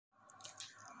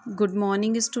Good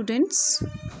morning, students.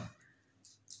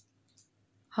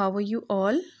 How are you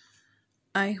all?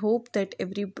 I hope that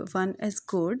everyone is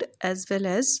good as well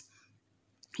as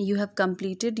you have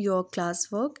completed your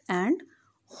classwork and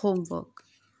homework.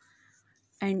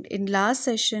 And in last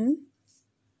session,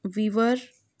 we were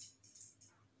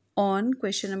on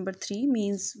question number 3,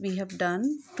 means we have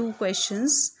done 2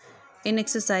 questions in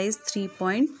exercise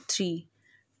 3.3.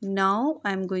 Now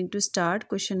I am going to start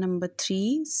question number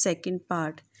 3, second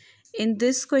part. In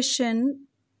this question,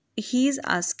 he is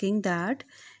asking that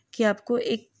कि आपको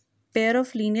एक pair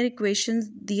of linear equations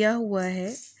दिया हुआ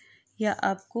है या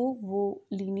आपको वो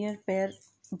linear pair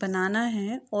बनाना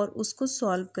है और उसको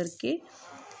सॉल्व करके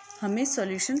हमें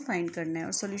सॉल्यूशन फाइंड करना है।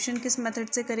 और सॉल्यूशन किस मेथड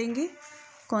से करेंगे?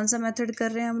 कौन सा मेथड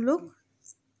कर रहे हैं हम लोग?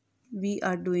 We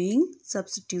are doing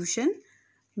substitution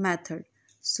method.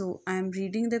 So I am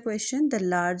reading the question. The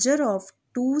larger of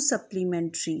two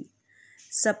supplementary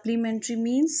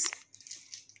means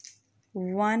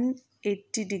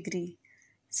 180 degree.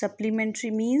 Supplementary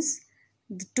means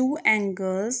the two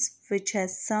angles which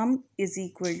has sum is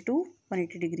equal to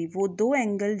 180 degree. वो दो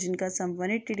angle जिनका सम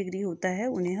 180 degree होता है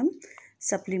उन्हें हम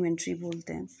supplementary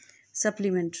बोलते हैं.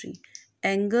 Supplementary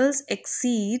angles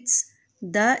exceeds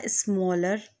the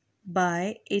smaller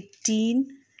by 18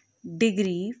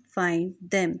 degree, find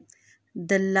them.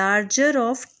 The larger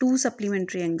of two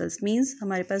supplementary angles means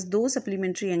हमारे पास दो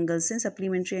supplementary angles हैं.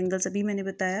 supplementary angles अभी मैंने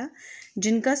बताया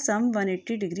जिनका सम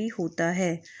 180 डिग्री होता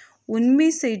है.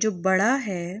 उनमें से जो बड़ा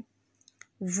है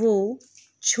वो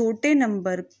छोटे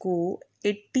नंबर को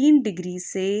 18 डिग्री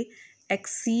से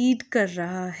एक्सीड कर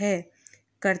रहा है,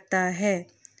 करता है.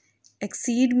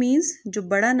 एक्सीड मीन्स जो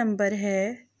बड़ा नंबर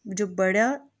है, जो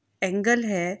बड़ा एंगल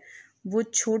है वो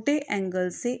छोटे एंगल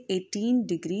से 18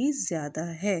 डिग्री ज़्यादा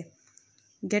है.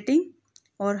 गेटिंग?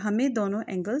 और हमें दोनों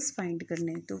एंगल्स फाइंड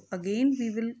करने हैं. तो again we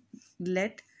will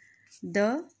let the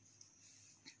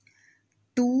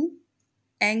two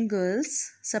angles,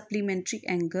 supplementary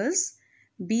angles,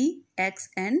 B x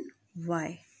and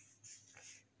Y.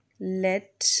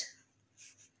 Let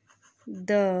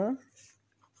the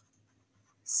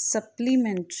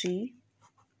supplementary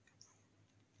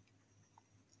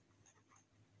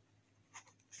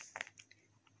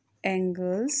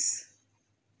angles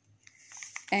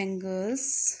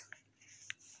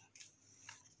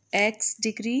x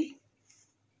degree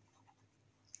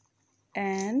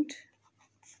and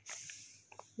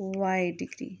y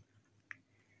degree.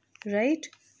 right?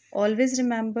 always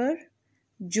remember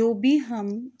जो भी हम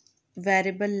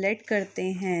वेरिएबल लेट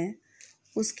करते हैं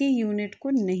उसके यूनिट को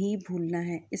नहीं भूलना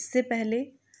है. इससे पहले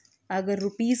अगर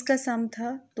रुपीज़ का सम था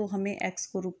तो हमें एक्स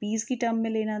को रुपीज़ की टर्म में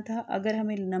लेना था. अगर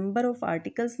हमें नंबर ऑफ़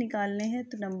आर्टिकल्स निकालने हैं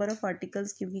तो नंबर ऑफ़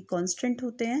आर्टिकल्स क्योंकि कांस्टेंट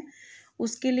होते हैं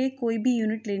उसके लिए कोई भी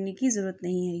यूनिट लेने की ज़रूरत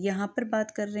नहीं है. यहाँ पर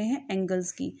बात कर रहे हैं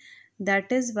एंगल्स की.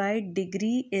 That is why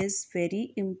degree is very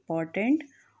important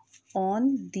on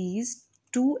these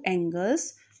two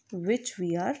angles which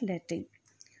we are letting.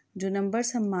 जो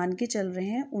नंबर्स हम मान के चल रहे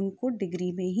हैं उनको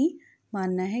डिग्री में ही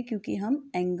मानना है क्योंकि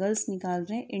हम एंगल्स निकाल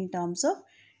रहे हैं in terms of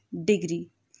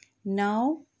degree.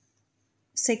 Now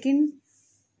second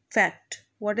fact.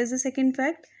 What is the second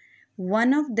fact?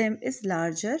 One of them is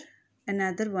larger,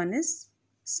 another one is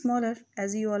smaller.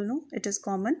 As you all know it is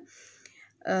common.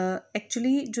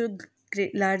 Actually जो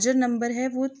larger number है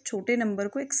वो छोटे number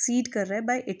को exceed कर रहा है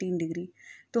bye 18 degree.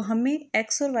 तो हमें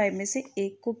एक्स और वाई में से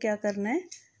एक को क्या करना है?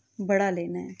 बड़ा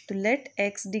लेना है. तो late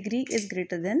x degree is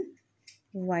greater than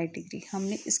y degree.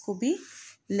 हमने इसको भी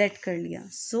लेट कर लिया.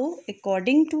 So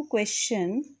according to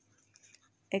question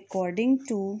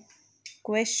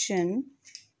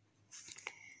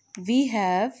we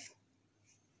have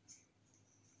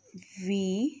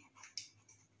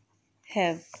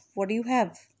what do you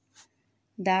have?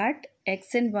 That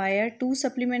x and y are two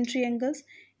supplementary angles.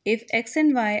 If x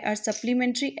and y are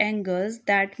supplementary angles,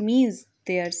 that means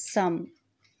their sum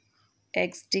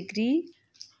x degree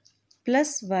plus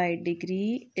y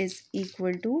degree is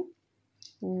equal to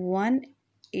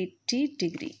 180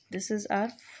 degree. This is our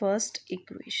first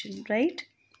equation, right?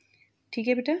 ठीक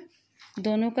है बेटा,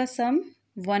 दोनों का सम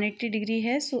 180 degree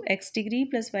है. सो x degree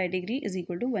plus y degree is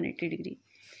equal to 180 degree.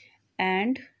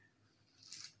 And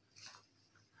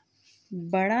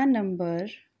बड़ा number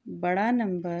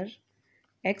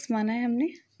x माना है हमने,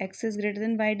 x is greater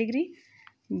than y degree.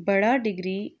 बड़ा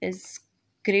डिग्री इज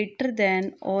ग्रेटर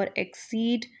देन और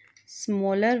exceed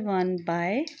smaller one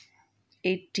by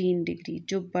 18 degree.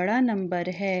 जो बड़ा नंबर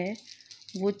है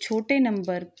वो छोटे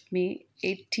नंबर में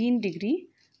 18 डिग्री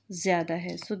ज़्यादा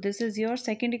है. So this is your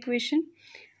second equation.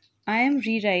 I am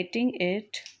री राइटिंग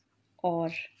इट.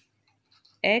 और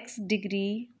x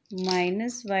degree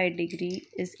minus y degree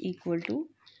is equal to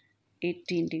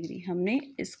 18 degree. हमने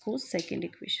इसको सेकेंड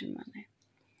इक्वेशन माना है।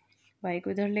 वाई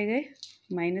को इधर ले गए,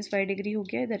 -5 डिग्री हो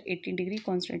गया, इधर 18 डिग्री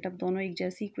कांस्टेंट। अब दोनों एक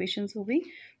जैसी इक्वेशंस हो गई,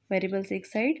 वेरिएबल्स एक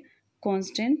साइड,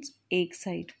 कांस्टेंट्स एक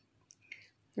side,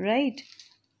 right.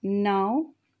 Now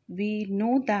we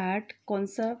know that कौन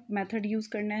सा मेथड यूज़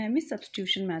करना है हमें,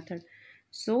 substitution method.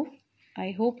 So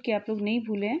I hope कि आप लोग नहीं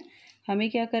भूले हैं। हमें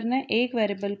क्या करना है, एक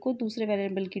वेरिएबल को दूसरे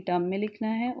वेरिएबल की टर्म में लिखना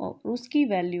है और उसकी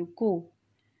वैल्यू को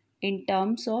in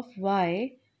terms of y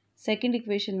second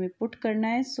equation में पुट करना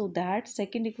है, so that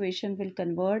second equation will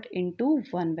convert into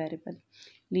one variable,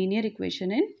 linear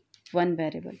equation in one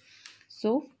variable.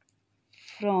 So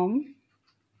from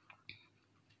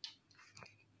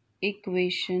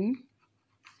equation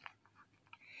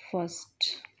first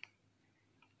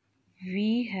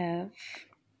we have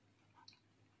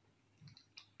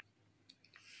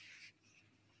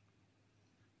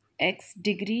x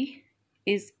degree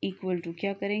is equal to,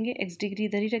 क्या करेंगे, x degree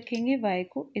इधर ही रखेंगे, y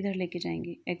को इधर लेके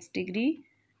जाएंगे, x degree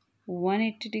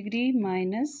 180 degree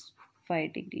minus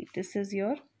 5 degree. This is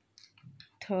your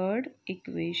third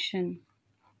equation.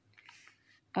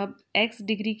 अब x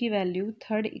degree की वैल्यू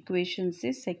थर्ड इक्वेशन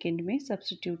से सेकेंड में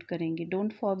सब्स्टिट्यूट करेंगे।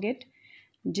 डोंट फॉरगेट,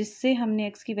 जिससे हमने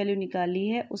x की वैल्यू निकाली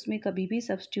है उसमें कभी भी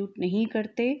सब्स्टिट्यूट नहीं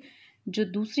करते, जो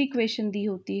दूसरी इक्वेशन दी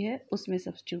होती है उसमें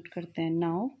सब्स्टिट्यूट करते हैं।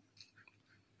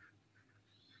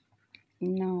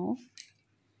 Now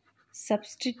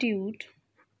substitute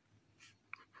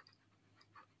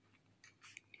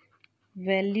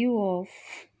value of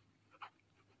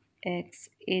x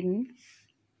in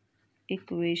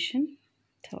equation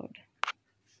third.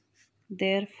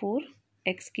 Therefore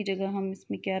x की जगह हम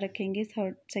इसमें क्या रखेंगे,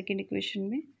 थर्ड सेकेंड इक्वेशन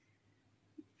में,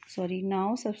 sorry,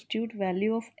 now substitute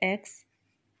value of x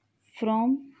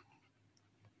from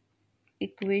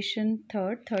equation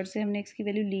third से हमने x की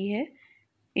वैल्यू ली है,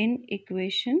 इन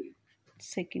इक्वेशन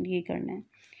सेकेंड, ये करना है।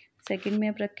 सेकेंड में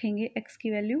अब रखेंगे x की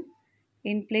value,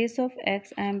 in place of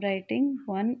x I am writing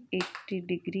 180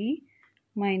 degree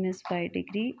minus 5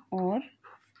 degree और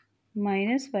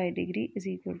 -5 degree is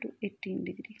equal to 18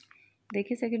 degree.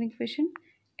 देखिए सेकेंड इक्वेशन,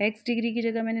 x डिग्री की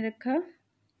जगह मैंने रखा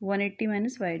 180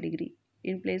 minus 5 degree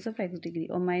in place of x degree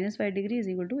और -5 degree is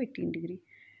equal to 18 degree,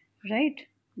 right.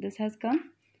 This has come.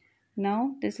 Now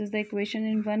this is the equation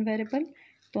in one variable.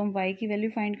 तो हम y की value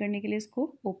find करने के लिए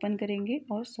इसको ओपन करेंगे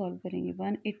और सॉल्व करेंगे।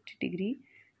 180 degree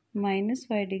minus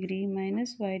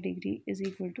 5 degree is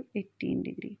equal to 18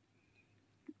 degree.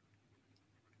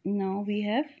 Now we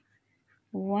have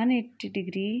 180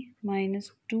 degree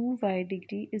minus 2y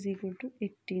degree is equal to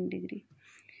 18 degree.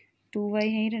 2y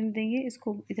यहीं रहने देंगे,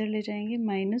 इसको इधर ले जाएंगे,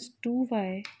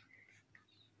 -2y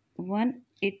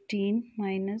 118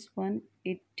 माइनस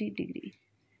 180 डिग्री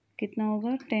कितना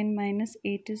होगा, 10 minus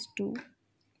 8 is 2,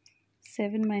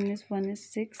 7 minus 1 is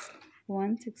 6,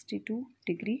 162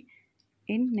 degree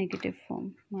in negative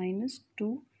form,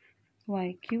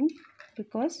 -2y क्यों,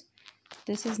 because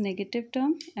this is negative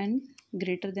term and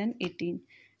greater than 18,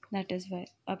 that is why.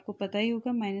 आपको पता ही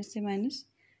होगा माइनस से माइनस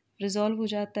रिजॉल्व हो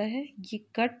जाता है। ये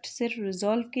कट सिर्फ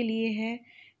रिजॉल्व के लिए है,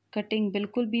 कटिंग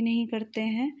बिल्कुल भी नहीं करते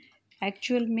हैं।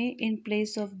 एक्चुअल में in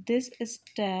place of this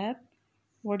step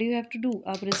what do you have to do,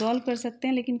 आप रिजॉल्व कर सकते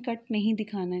हैं लेकिन कट नहीं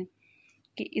दिखाना है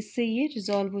कि इससे ये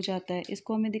रिजॉल्व हो जाता है।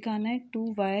 इसको हमें दिखाना है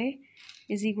 2y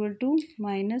is equal to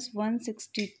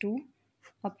 -162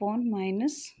 upon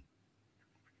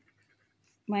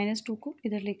 -2 को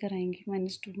इधर लेकर आएंगे,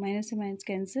 -2, माइनस से माइनस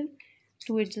कैंसिल,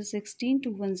 2 8 ज़ा 16,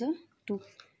 2 1 ज़ा 2,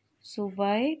 सो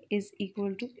y is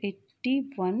equal to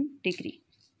 81 degree.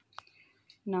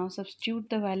 Now substitute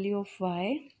the value of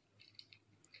y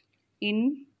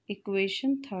in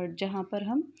equation third, जहाँ पर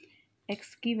हम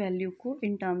x की वैल्यू को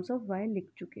इन टर्म्स ऑफ y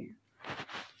लिख चुके हैं।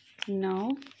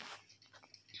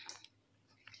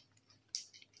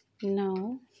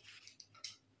 Now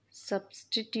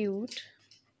substitute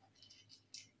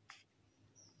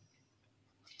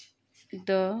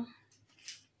the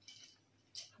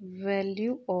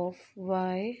value of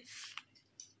y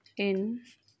in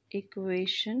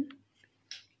equation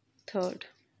third.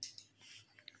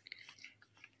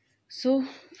 So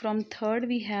from third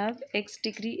we have x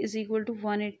degree is equal to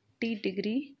 180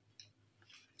 degree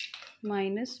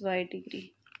minus y degree,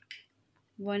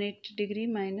 180 degree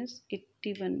minus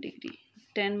 81 degree,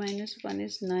 10 minus 1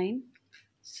 is 9,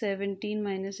 17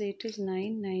 minus 8 is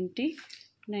 9,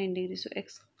 99 degree. So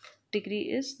x degree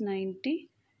is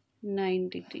 99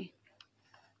 degree.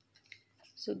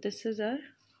 So this is our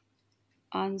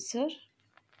answer.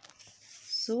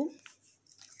 So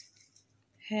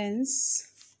hence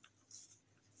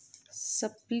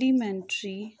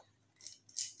supplementary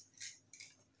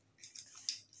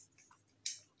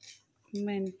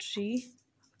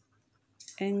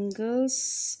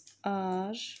angles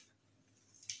are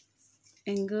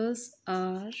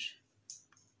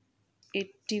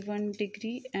 81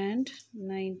 degree and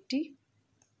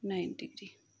 99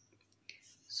 degree.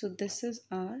 So this is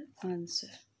our answer.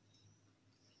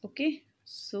 Okay,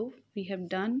 so we have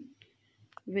done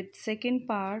with second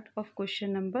part of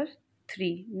question number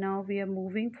 3. Now we are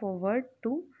moving forward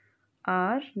to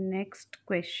our next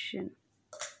question.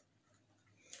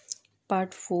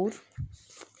 Part 4.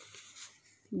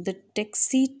 The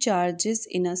taxi charges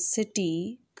in a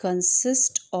city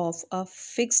consist of a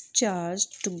fixed charge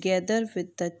together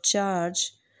with the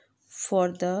charge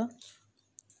for the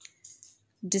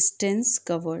distance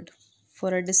covered.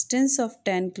 For a distance of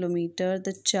 10 km,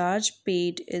 the charge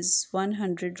paid is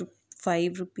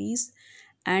 105 rupees,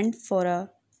 and for a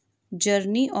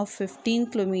journey of 15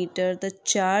 km, the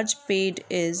charge paid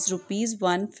is rupees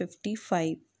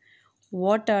 155.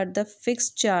 What are the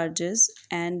fixed charges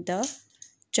and the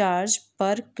charge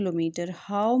per kilometer?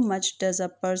 How much does a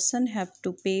person have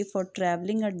to pay for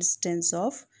traveling a distance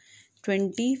of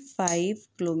 25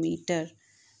 km?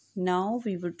 Now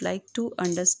we would like to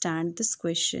understand this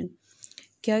question.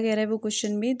 क्या कह रहा है वो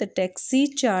question में? The taxi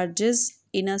charges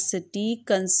in a city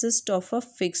consist of a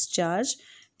fixed charge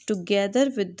together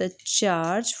with the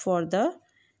charge for the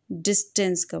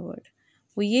distance covered.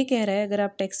 वो ये कह रहा है अगर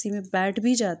आप टैक्सी में बैठ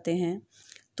भी जाते हैं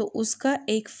तो उसका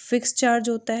एक फिक्स चार्ज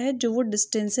होता है जो वो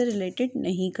डिस्टेंस से रिलेटेड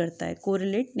नहीं करता है,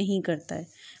 कोरिलेट नहीं करता है.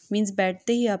 मीन्स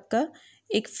बैठते ही आपका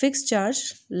एक फिक्स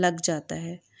चार्ज लग जाता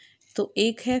है. तो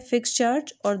एक है फिक्स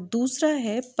चार्ज और दूसरा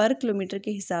है पर किलोमीटर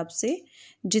के हिसाब से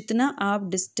जितना आप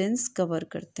डिस्टेंस कवर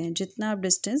करते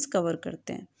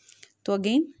हैं, तो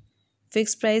again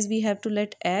fix price we have to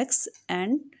late x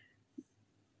and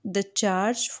the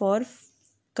charge for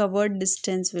covered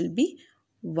distance will be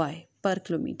y per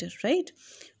kilometer, right?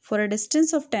 For a distance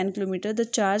of 10 km, the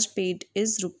charge paid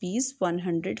is rupees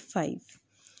 105.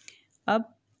 अब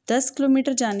 10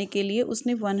 kilometre जाने के लिए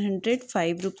उसने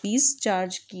 105 rupees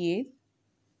charge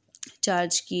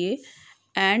किए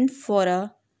and for a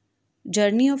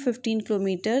journey of 15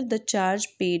 kilometre the charge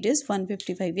paid is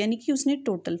 155. यानी कि उसने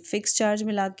total fix charge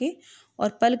मिला के और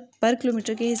पर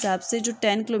किलोमीटर के हिसाब से जो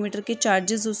 10 किलोमीटर के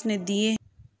चार्जेस उसने दिए.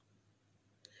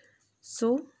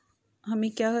 सो हमें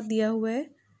क्या दिया हुआ है?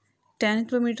 10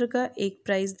 किलोमीटर का एक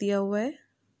प्राइस दिया हुआ है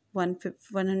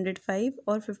 105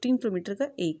 और 15 किलोमीटर का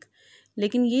एक.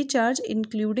 लेकिन ये चार्ज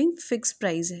इंक्लूडिंग फिक्स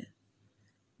प्राइस है,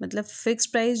 मतलब फिक्स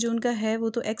प्राइस जो उनका है वो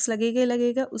तो एक्स लगेगा ही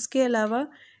लगेगा. उसके अलावा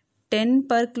 10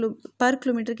 पर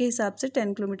किलोमीटर के हिसाब से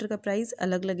 10 किलोमीटर का प्राइस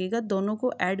अलग लगेगा. दोनों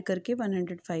को ऐड करके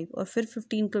 105 और फिर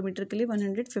 15 किलोमीटर के लिए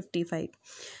 155.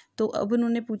 तो अब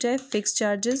उन्होंने पूछा है फिक्स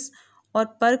चार्जेस और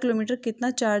पर किलोमीटर कितना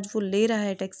चार्ज वो ले रहा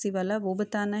है टैक्सी वाला, वो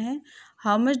बताना है.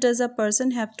 How much does a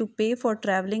person have to पे for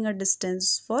travelling a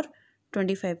distance for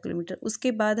 25 kilometre.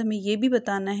 उसके बाद हमें ये भी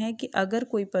बताना है कि अगर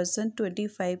कोई पर्सन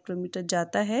 25 किलोमीटर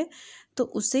जाता है तो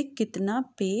उसे कितना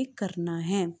पे करना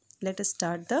है. Let us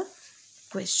start the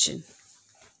question.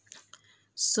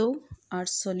 So our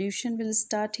solution will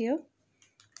start here.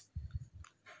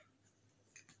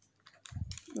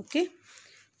 Okay,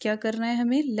 क्या करना है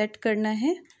हमें? लेट करना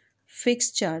है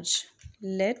fixed charge.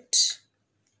 Let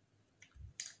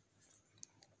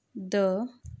the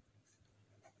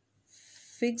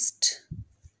fixed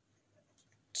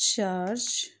charge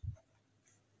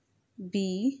be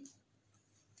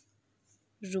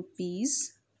rupees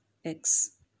x.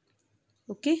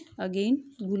 Okay, again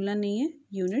भूलना नहीं है,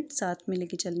 यूनिट साथ में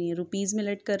लेके चलनी है. रुपीज़ में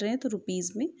लेट कर रहे हैं तो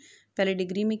रुपीज़ में, पहले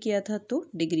डिग्री में किया था तो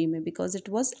डिग्री में, because it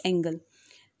was angle.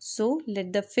 So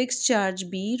let the fixed charge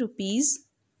B rupees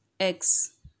x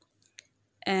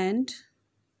and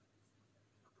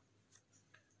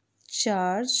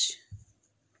charge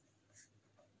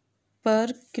per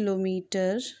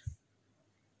kilometer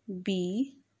be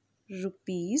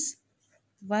rupees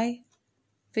y.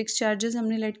 Fix charges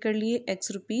हमने लेट कर लिए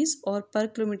x रुपीज़ और पर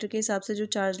किलोमीटर के हिसाब से जो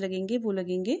चार्ज लगेंगे वो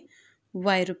लगेंगे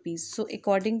y rupees. So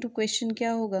according to question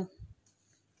क्या होगा?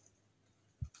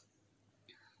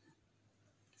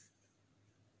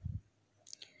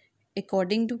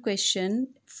 अकॉर्डिंग टू क्वेश्चन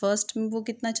फर्स्ट में वो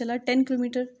कितना चला? 10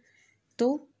 किलोमीटर.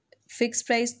 तो फिक्स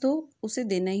प्राइस तो उसे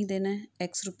देना ही देना है,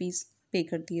 एक्स रुपीज़ पे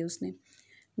कर दिए उसने.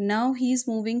 Now he is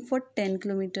moving for 10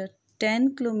 kilometre. 10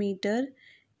 kilometre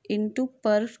into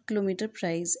पर किलोमीटर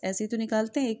प्राइस ऐसे ही तो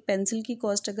निकालते हैं. एक पेंसिल की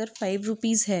कॉस्ट अगर 5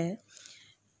 रुपीज़ है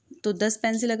तो 10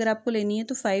 पेंसिल अगर आपको लेनी है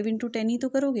तो 5 इंटू 10 ही तो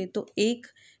करोगे. तो 1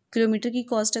 किलोमीटर की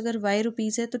कॉस्ट अगर y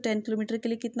रुपीज़ है तो 10 किलोमीटर के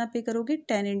लिए कितना पे करोगे?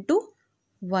 10 इंटू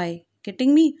वाई.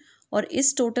 Getting me? और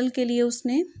इस टोटल के लिए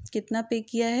उसने कितना पे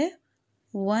किया है?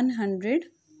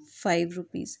 105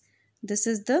 rupees. This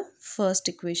is the first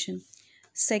equation.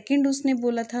 Second उसने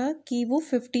बोला था कि वो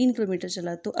 15 किलोमीटर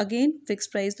चला, तो अगेन फिक्स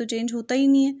प्राइस तो चेंज होता ही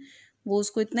नहीं है, वो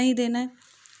उसको इतना ही देना है.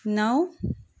 Now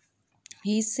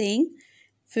he is saying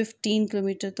 15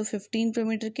 kilometre, तो 15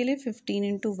 किलोमीटर के लिए 15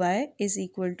 into Y is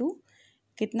equal to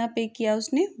कितना पे किया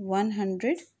उसने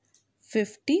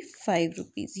 155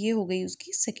 रुपीज़. ये हो गई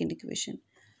उसकी second equation.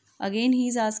 Again he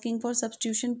is asking for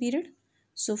substitution period.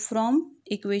 So from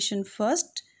equation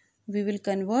first we will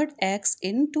convert x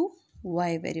into y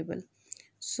variable.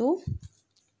 So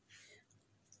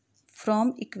from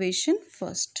equation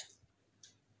first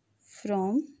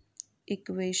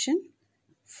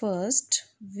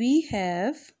we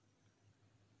have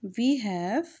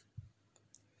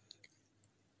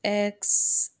x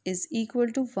is equal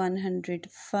to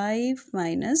 105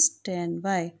 minus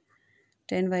 10y.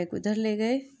 10y को इधर ले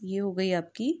गए, ये हो गई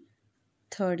आपकी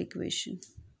third equation.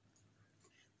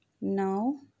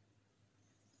 Now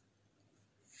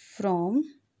from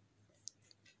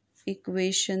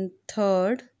equation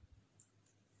third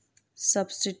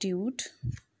substitute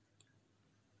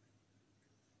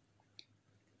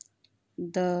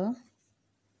the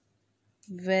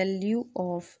value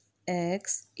of x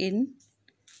in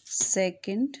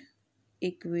second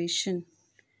equation.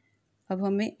 अब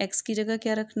हमें x की जगह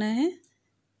क्या रखना है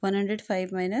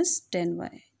 105 माइनस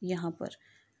 10y यहाँ पर,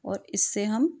 और इससे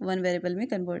हम वन वेरिएबल में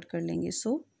कन्वर्ट कर लेंगे.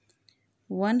 सो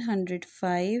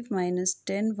 105 minus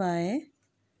 10y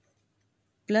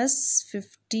plus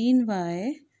 15y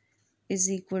is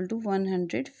equal to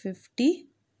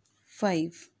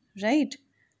 155, right.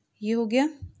 ये हो गया.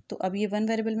 तो अब ये वन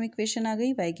वेरिएबल में इक्वेशन आ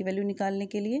गई. y की वैल्यू निकालने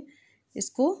के लिए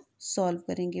इसको सॉल्व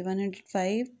करेंगे.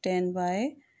 105 10y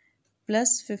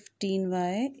plus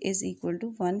 15y is equal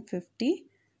to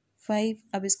 155.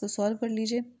 अब इसको सॉल्व कर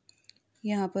लीजिए.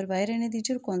 यहाँ पर y रहने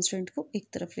दीजिए और कॉन्स्टेंट को एक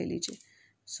तरफ ले लीजिए.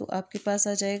 सो आपके पास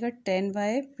आ जाएगा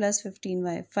 10y plus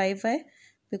 15y 5y,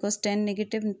 because 10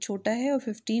 negative छोटा है और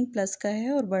 15 प्लस का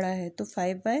है और बड़ा है, तो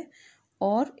 5y,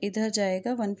 और इधर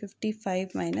जाएगा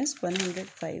 155 minus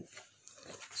 105.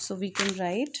 So we can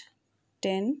write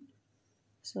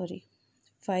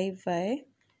 5y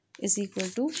is equal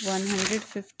to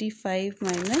 155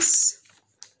 minus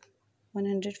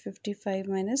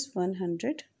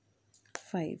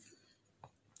 105.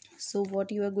 So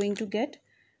what you are going to get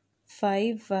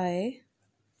 5y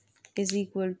is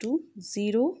equal to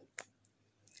 0,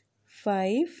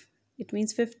 5, it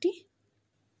means 50.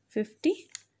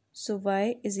 So y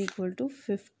is equal to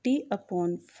 50 upon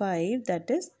 5,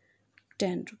 that is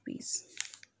 10 rupees.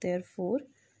 Therefore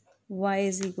y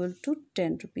is equal to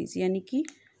 10 rupees, यानी कि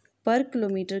पर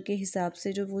kilometre के हिसाब से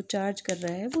जो वो charge कर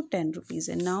रहा है वो 10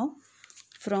 रुपीज़ है. Now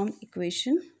from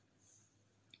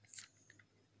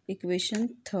equation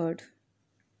third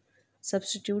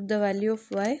substitute the value of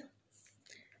y.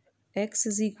 x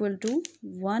is equal to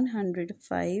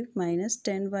 105 minus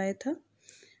 10y था,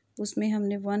 उसमें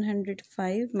हमने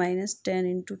 105 minus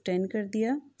 10 into 10 कर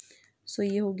दिया. सो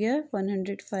ये हो गया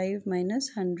 105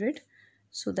 minus 100,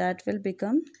 so that will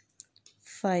become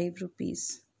 5 rupees.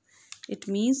 It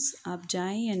means आप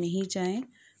जाएं या नहीं जाएं,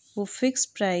 वो फिक्स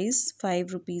प्राइस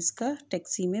 5 रुपीज़ का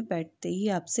टैक्सी में बैठते ही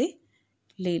आपसे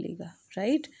ले लेगा,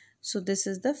 right. So this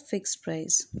is the fixed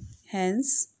price.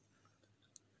 Hence,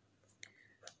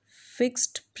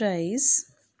 fixed price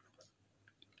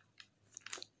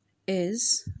is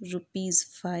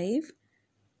 ₹5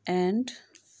 and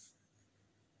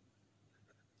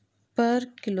per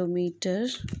kilometer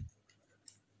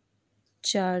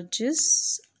charges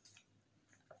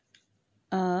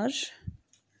are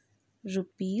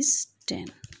 ₹10.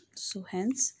 So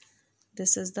hence,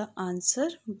 this is the answer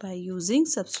by using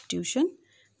substitution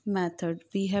method.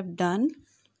 We have done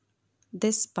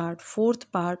this part, fourth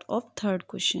part of third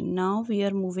question. Now we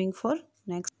are moving for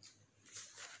next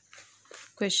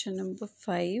question number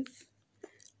 5.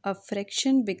 A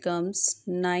fraction becomes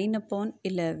 9 upon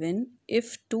 11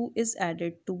 if 2 is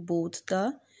added to both the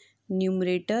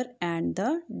numerator and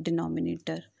the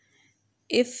denominator.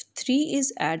 If 3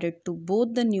 is added to both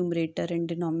the numerator and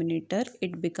denominator,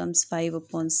 it becomes 5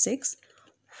 upon 6.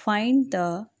 Find the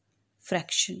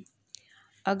fraction.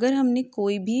 अगर हमने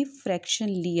कोई भी fraction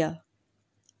लिया,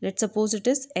 let's suppose it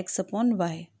is x upon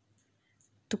Y,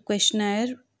 तो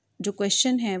जो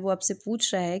question है वो आपसे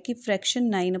पूछ रहा है कि फ्रैक्शन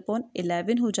 9 अपॉन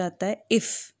 11 हो जाता है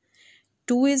if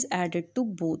 2 is added to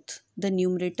both the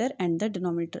numerator and the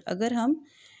denominator. अगर हम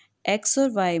x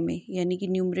और y में यानी कि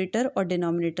न्यूमरेटर और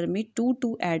डिनोमिनेटर में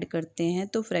 2 ऐड करते हैं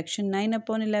तो फ्रैक्शन 9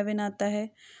 अपॉन 11 आता है,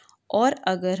 और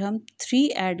अगर हम 3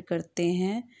 ऐड करते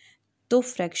हैं तो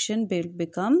फ्रैक्शन विल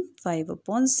बिकम 5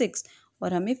 अपॉन 6,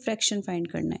 और हमें फ्रैक्शन फाइंड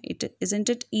करना है. Isn't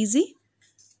it easy?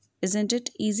 Isn't it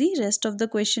easy? Rest of the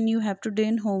question you have to do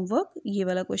in homework. ये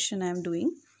वाला question I am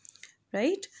doing,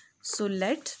 right? So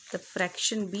let the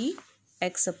fraction be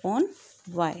x upon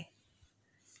y.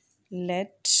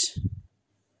 Let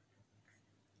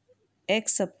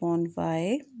x upon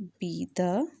y be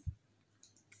the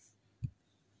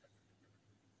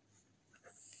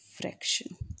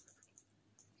fraction.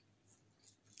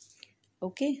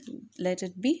 Okay, let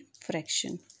it be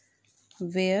fraction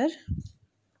where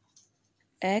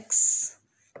x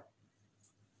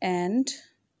and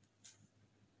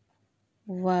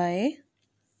y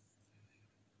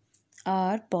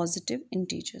are positive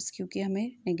integers, क्योंकि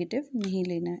हमें negative नहीं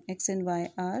लेना है. x and y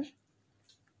are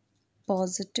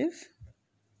positive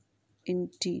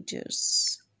integers,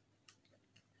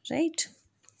 right?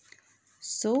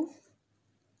 So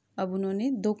अब उन्होंने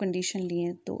दो condition लिए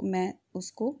हैं, तो मैं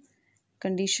उसको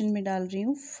कंडीशन में डाल रही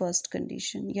हूँ फर्स्ट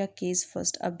कंडीशन या केस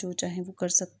फर्स्ट, आप जो चाहें वो कर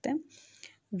सकते हैं.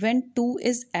 When 2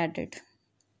 is added,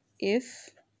 if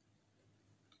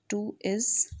 2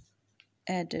 is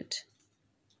added,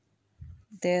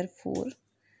 therefore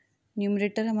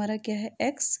numerator हमारा क्या है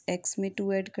x में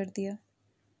 2 ऐड कर दिया,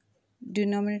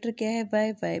 डिनोमिनेटर क्या है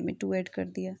y में 2 ऐड कर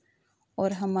दिया,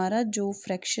 और हमारा जो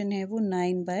फ्रैक्शन है वो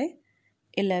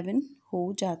 9/11 हो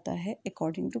जाता है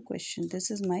according to question.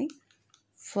 This is my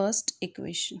first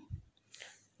equation.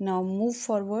 Now move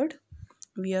forward.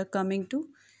 We are coming to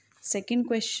second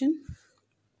question.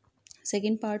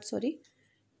 Second part, sorry.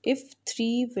 If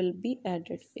 3 will be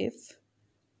added. If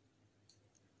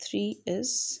 3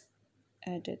 is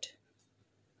added.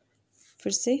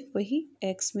 फिर से वही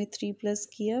x में 3 प्लस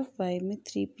किया, y में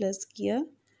 3 प्लस किया,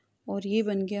 और ये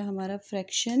बन गया हमारा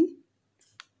fraction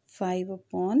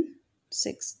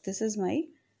 5/6. This is my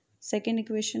second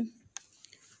equation.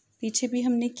 पीछे भी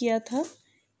हमने किया था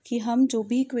कि हम जो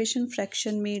भी इक्वेशन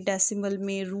फ्रैक्शन में, डेसिमल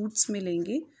में, रूट्स में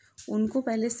लेंगे उनको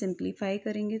पहले सिंप्लीफाई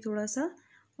करेंगे थोड़ा सा,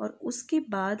 और उसके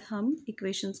बाद हम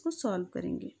इक्वेशंस को सॉल्व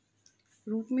करेंगे.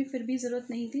 रूट में फिर भी ज़रूरत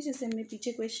नहीं थी, जैसे हमने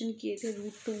पीछे क्वेश्चन किए थे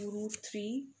 √2,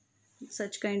 √3,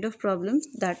 such kind of problems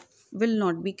that will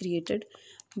not be created.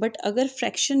 But अगर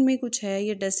फ्रैक्शन में कुछ है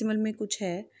या डेसिमल में कुछ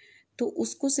है तो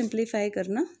उसको सिंप्लीफाई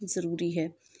करना ज़रूरी है.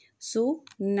 So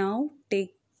now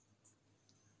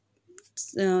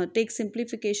take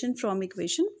simplification from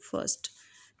equation first.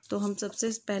 तो हम सबसे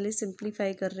पहले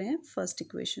सिंप्लीफाई कर रहे हैं फर्स्ट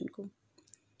इक्वेशन को.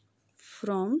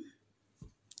 From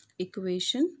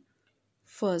equation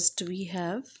first we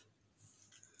have,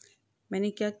 मैंने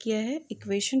क्या किया है,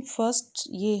 इक्वेशन फर्स्ट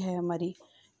ये है हमारी,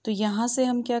 तो यहाँ से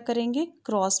हम क्या करेंगे,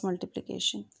 क्रॉस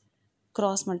मल्टीप्लिकेशन.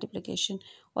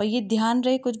 और ये ध्यान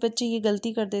रहे, कुछ बच्चे ये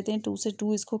गलती कर देते हैं, 2 से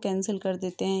 2 इसको कैंसिल कर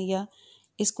देते हैं, या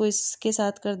इसको इसके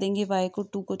साथ कर देंगे, y को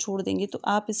 2 को छोड़ देंगे. तो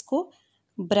आप इसको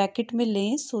ब्रैकेट में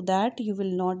लें so that you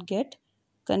will not get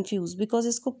confuse, because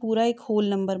इसको पूरा एक होल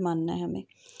नंबर मानना है हमें,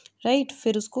 राइट?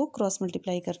 फिर उसको क्रॉस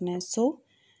मल्टीप्लाई करना है. सो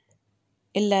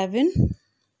 11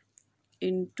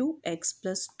 into x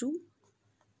plus 2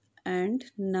 and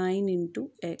 9 into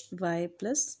Y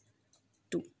plus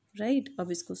 2, right?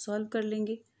 अब इसको सॉल्व कर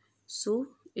लेंगे. So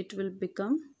it will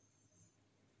become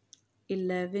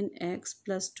 11x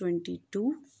plus 22,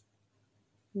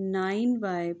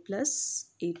 9y plus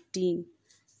 18.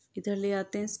 इधर ले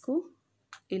आते हैं इसको,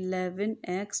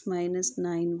 11x minus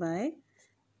 9y,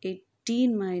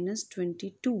 18 minus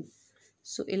 22.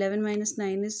 So 11 minus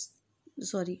 9 is,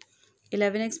 sorry,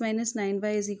 11x minus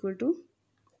 9y is equal to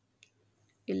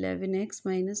 11x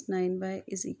minus 9y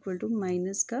is equal to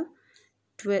minus का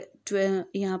 12,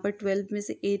 यहाँ पर 12 में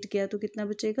से 8 गया तो कितना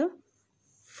बचेगा,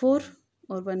 4,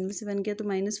 और 1 में से 1 गया तो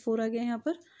 -4 आ गया यहाँ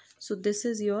पर. So this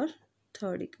is your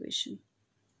third equation.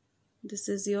 This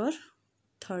is your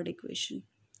third equation.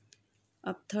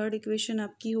 अब थर्ड इक्वेशन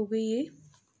आपकी हो गई ये.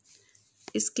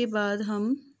 इसके बाद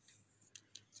हम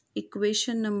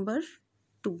इक्वेशन नंबर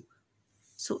 2,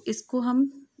 सो इसको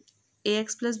हम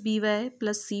ax plus by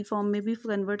plus c form में भी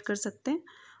कन्वर्ट कर सकते हैं,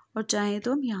 और चाहें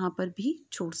तो हम यहाँ पर भी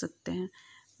छोड़ सकते हैं.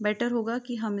 बेटर होगा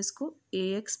कि हम इसको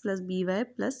ax plus by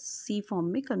plus c form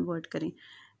में कन्वर्ट करें.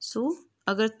 सो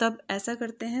अगर तब ऐसा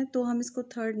करते हैं तो हम इसको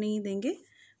थर्ड नहीं देंगे,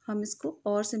 हम इसको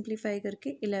और सिंप्लीफाई करके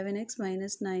 11x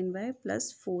minus 9y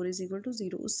plus 4 is equal to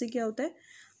 0. उससे क्या होता है,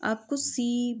 आपको c,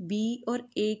 b और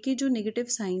a के जो नेगेटिव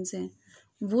साइंस हैं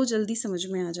वो जल्दी समझ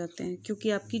में आ जाते हैं, क्योंकि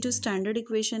आपकी जो स्टैंडर्ड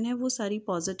इक्वेशन है वो सारी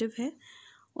पॉजिटिव है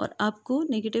और आपको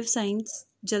नेगेटिव साइंस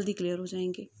जल्दी क्लियर हो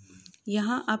जाएंगे.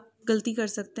 यहाँ आप गलती कर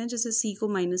सकते हैं, जैसे c को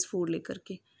 -4 लेकर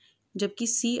के, जबकि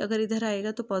c अगर इधर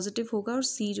आएगा तो पॉजिटिव होगा और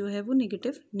c जो है वो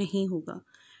नेगेटिव नहीं होगा,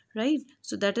 right?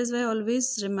 So that is why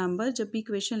always remember, जब भी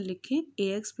इक्वेशन लिखें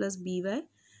ax plus by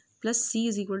plus c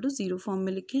is equal to 0 form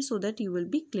में लिखें, so that you will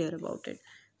be clear about it.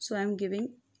 So I am giving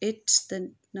it's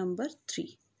the number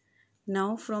 3.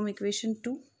 Now from equation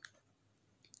 2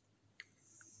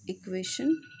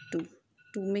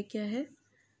 में क्या है,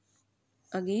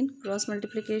 again cross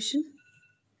multiplication,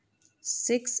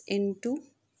 6 into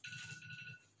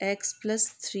x plus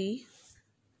 3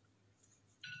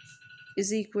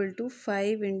 is equal to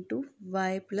 5 into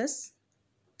y plus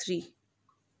 3,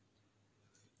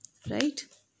 right?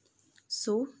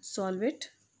 So solve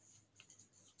it.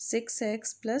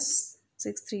 6x plus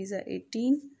 6 3s are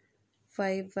 18,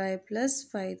 5y plus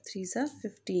 5 3s are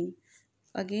 15.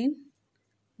 Again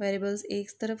variables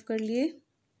एक तरफ कर लिए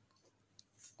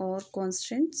और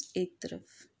constants एक तरफ.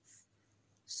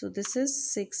 So this is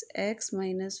 6x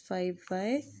minus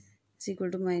 5y is equal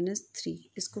to -3.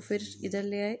 इसको फिर इधर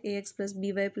ले आए ax plus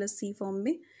by plus c form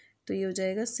में, तो ये हो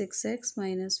जाएगा 6x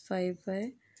minus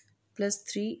 5y plus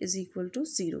 3 is equal to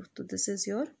 0. तो this is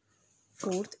your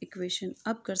fourth equation.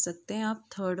 अब कर सकते हैं आप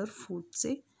थर्ड और फोर्थ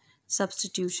से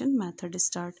सब्स्टिट्यूशन मेथड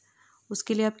स्टार्ट.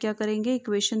 उसके लिए आप क्या करेंगे,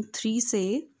 इक्वेशन 3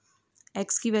 से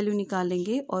x की वैल्यू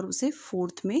निकालेंगे और उसे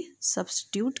फोर्थ में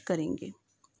सब्स्टिट्यूट करेंगे.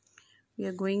 We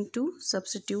are going to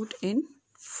substitute in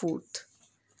fourth.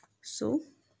 So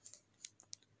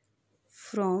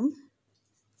from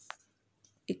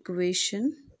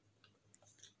equation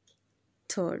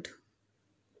third,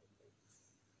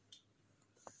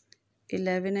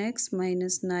 11x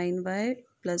minus 9y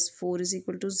plus 4 is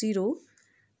equal to 0.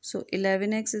 So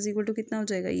 11x is equal to कितना हो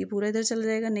जाएगा, ये पूरा इधर चला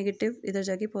जाएगा नेगेटिव, इधर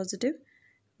जाके पॉजिटिव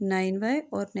 9y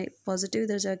और पॉजिटिव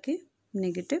इधर जाके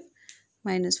नेगेटिव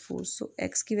 -4. सो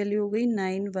x की वैल्यू हो गई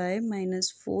 9y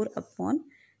minus 4 upon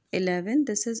 11.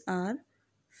 This is are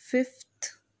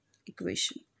fifth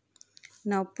equation.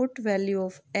 Now put value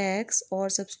of x और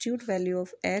substitute value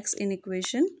of x in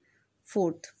equation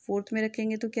fourth में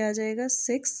रखेंगे तो क्या आ जाएगा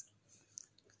 6.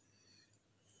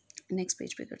 नेक्स्ट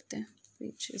पेज पे करते हैं,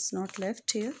 page is not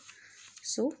left here.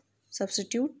 So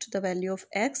substitute the value of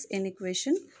x in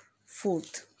equation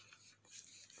fourth.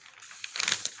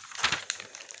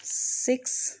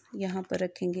 6 यहाँ पर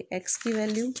रखेंगे x की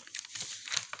value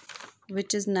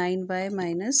which is 9y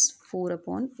minus 4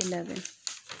 upon 11.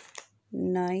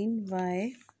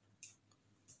 9y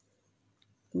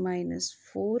minus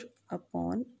 4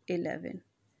 upon 11.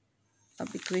 अब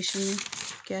इक्वेशन में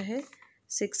क्या है,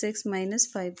 6x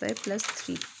minus 5y plus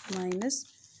 3 minus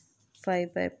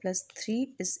 5y plus 3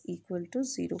 is equal to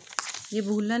 0. ये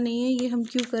भूलना नहीं है, ये हम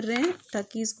क्यों कर रहे हैं,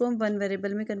 ताकि इसको हम वन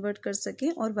वेरिएबल में कन्वर्ट कर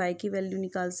सकें और y की वैल्यू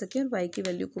निकाल सकें और y की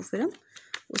वैल्यू को फिर हम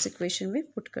उस इक्वेशन में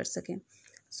पुट कर सकें.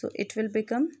 So it will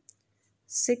become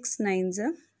 6 9s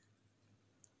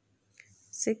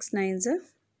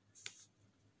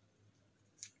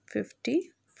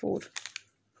 54,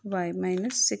 y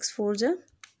minus 6 4s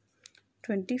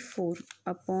 24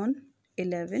 upon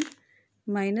 11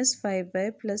 minus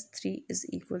 5y plus 3 is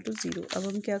equal to 0. अब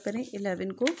हम क्या करें,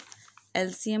 11 को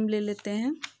एलसीएम ले लेते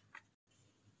हैं.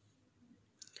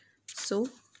 So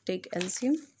take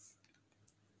LCM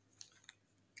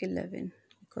 11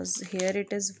 because here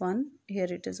it is 1, here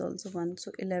it is also 1.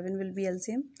 So 11 will be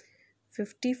LCM.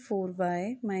 54y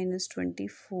minus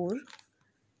 24.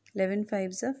 11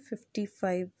 5s are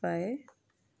 55y.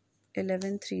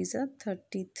 11 3s are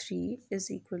 33 is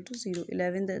equal to 0.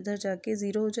 11 इधर जाके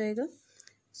 0 हो जाएगा.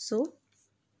 So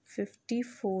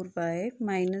 54y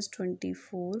minus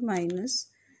 24 minus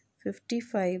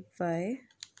 55y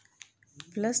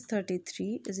plus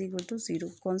 33 is equal to 0.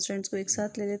 Constants को एक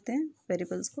साथ ले लेते हैं,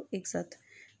 वेरिएबल्स को एक साथ.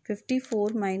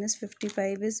 54 minus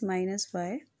 55 is minus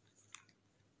y.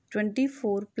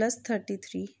 24 plus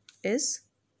 33 is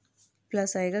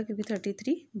plus आएगा क्योंकि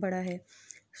 33 बड़ा है.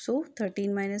 सो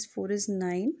 13 minus 4 is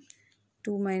 9.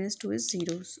 2 minus 2 is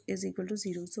 0 is equal to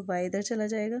 0. So y इधर चला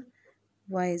जाएगा,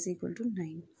 y is equal to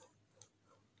 9.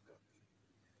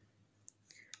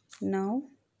 Now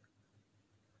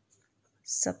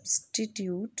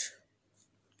substitute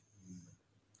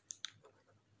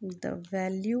the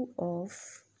value of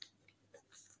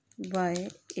y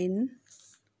in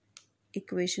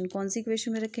equation. कौन सी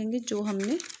इक्वेशन में रखेंगे, जो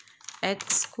हमने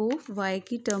x को y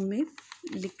की टर्म में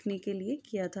लिखने के लिए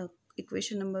किया था.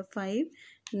 Equation number 5,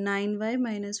 9y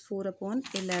minus 4 upon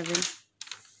 11.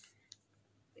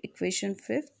 Equation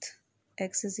 5th,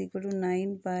 x is equal to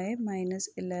 9y minus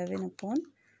 11 upon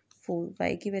 4.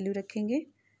 y की वैल्यू रखेंगे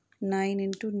 9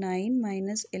 into 9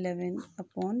 minus 11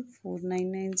 upon 4.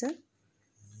 9 9s are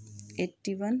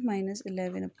 81 minus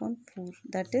 11 upon 4,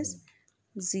 that is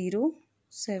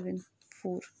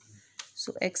 074.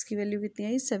 So x की वैल्यू कितनी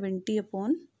आई, 70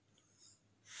 upon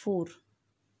 4.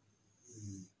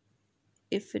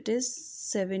 If it is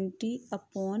 70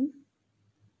 upon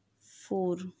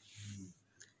 4,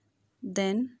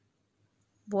 then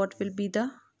what will be the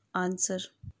answer.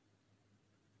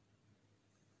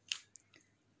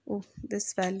 Oh,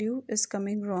 this value is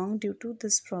coming wrong due to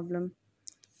this problem.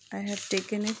 I have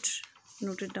taken it,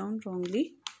 noted down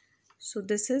wrongly. So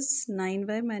this is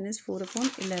 9y minus 4 upon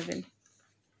 11.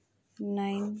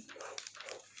 9x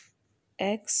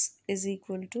is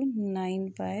equal to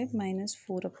 9y minus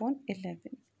 4 upon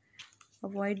 11.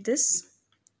 Avoid this,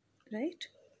 right?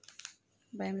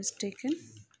 By mistaken.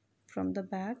 From the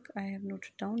back, I have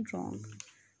noted down wrong.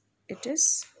 It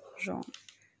is wrong.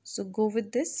 So go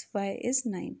with this. Y is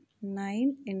 9.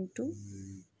 9 into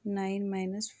 9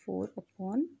 minus 4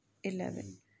 upon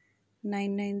 11.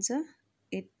 9 nines are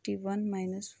 81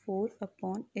 minus 4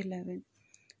 upon 11.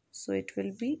 So it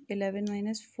will be 11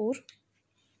 minus 4.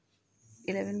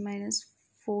 11 minus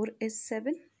 4 is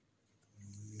 7.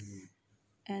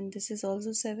 And this is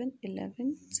also 7.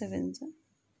 11 7s are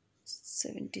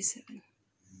 77.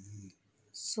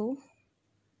 So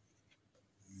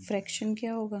fraction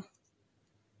क्या होगा?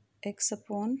 X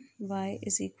upon y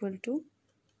is equal to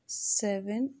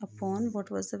 7 upon,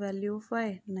 what was the value of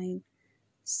y? 9.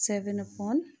 7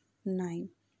 upon 9.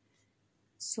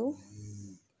 So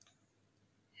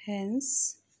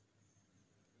hence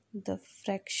the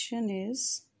fraction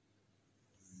is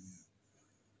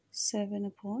 7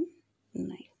 upon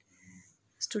 9.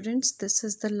 Students, this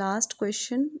is the last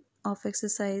question of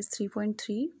exercise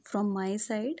 3.3 from my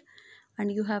side,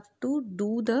 and you have to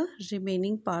do the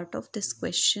remaining part of this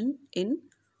question in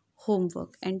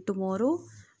homework, and tomorrow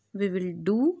we will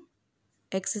do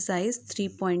exercise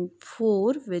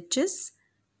 3.4, which is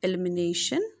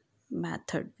elimination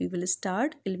method. We will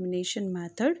start elimination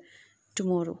method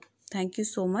tomorrow. Thank you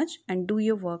so much, and do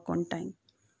your work on time.